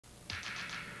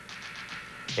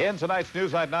In tonight's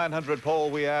Newsnight 900 poll,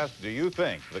 we asked, do you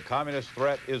think the communist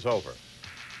threat is over?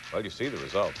 Well, you see the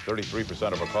results.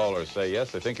 33% of our callers say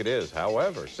yes, they think it is.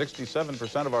 However,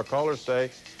 67% of our callers say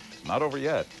it's not over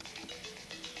yet.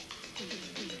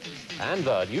 And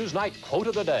the Newsnight quote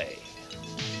of the day.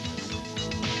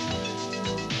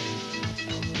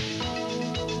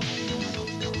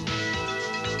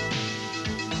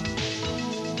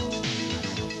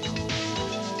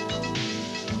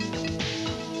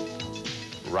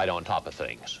 Right on top of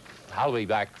things. I'll be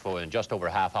back in just over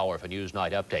a half hour for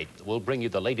Newsnight Update. We'll bring you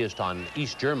the latest on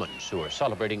East Germans who are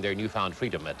celebrating their newfound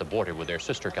freedom at the border with their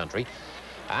sister country.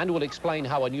 And we'll explain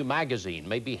how a new magazine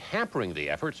may be hampering the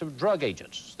efforts of drug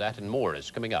agents. That and more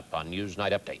is coming up on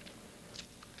Newsnight Update.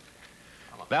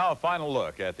 Now a final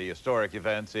look at the historic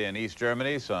events in East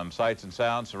Germany, some sights and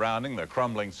sounds surrounding the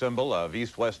crumbling symbol of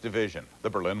East-West division, the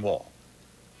Berlin Wall.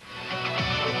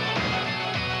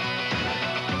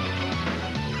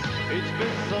 It's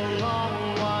been so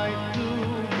long, why do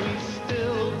we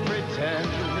still pretend?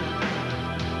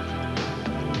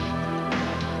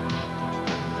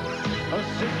 A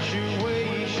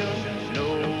situation no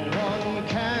one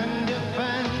can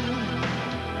defend.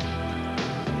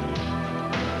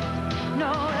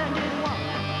 No, and it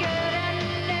won't get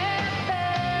any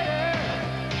better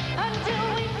until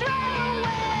we throw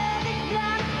away the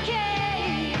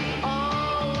blockade.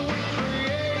 Oh, we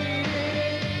created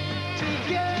it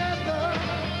together.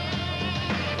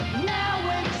 Now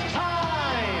it's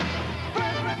time.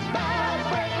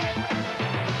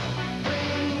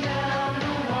 Bring down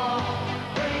the wall,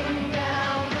 bring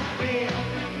down the fear.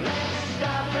 Let's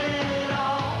stop it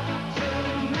all. Too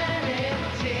many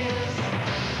tears.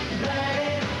 Let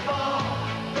it fall.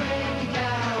 Bring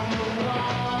down the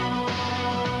wall.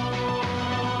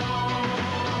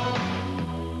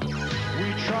 We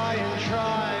try and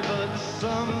try, but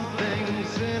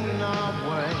something's in our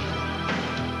way.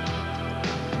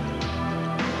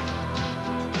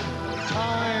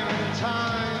 Time and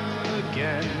time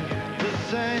again, the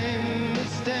same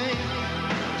mistake.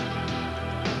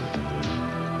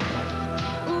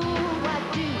 Ooh, why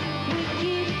do we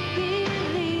keep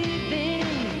believing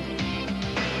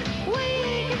we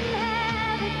can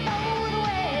have it both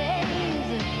ways?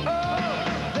 Oh,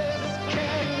 this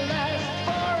can't last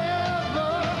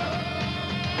forever.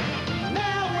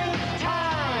 Now it's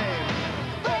time.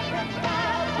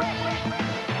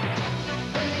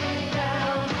 Bring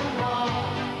down the wall,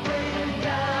 bring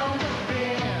down the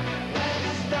fear. Let's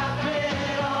stop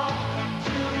it all.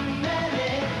 Too many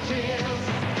tears.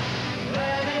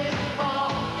 Let it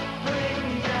fall. Bring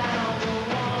down the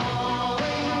wall,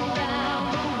 bring down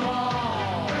the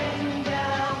wall, bring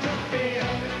down the fear.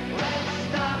 Let's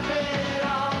stop it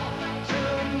all.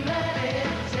 Too many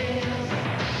tears.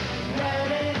 Let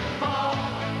it fall.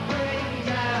 Bring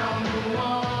down the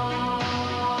wall.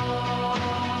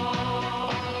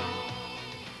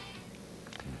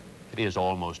 It is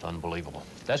almost unbelievable.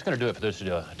 That's going to do it for this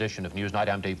edition of Newsnight.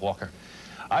 I'm Dave Walker.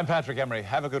 I'm Patrick Emory.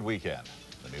 Have a good weekend.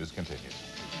 The news continues.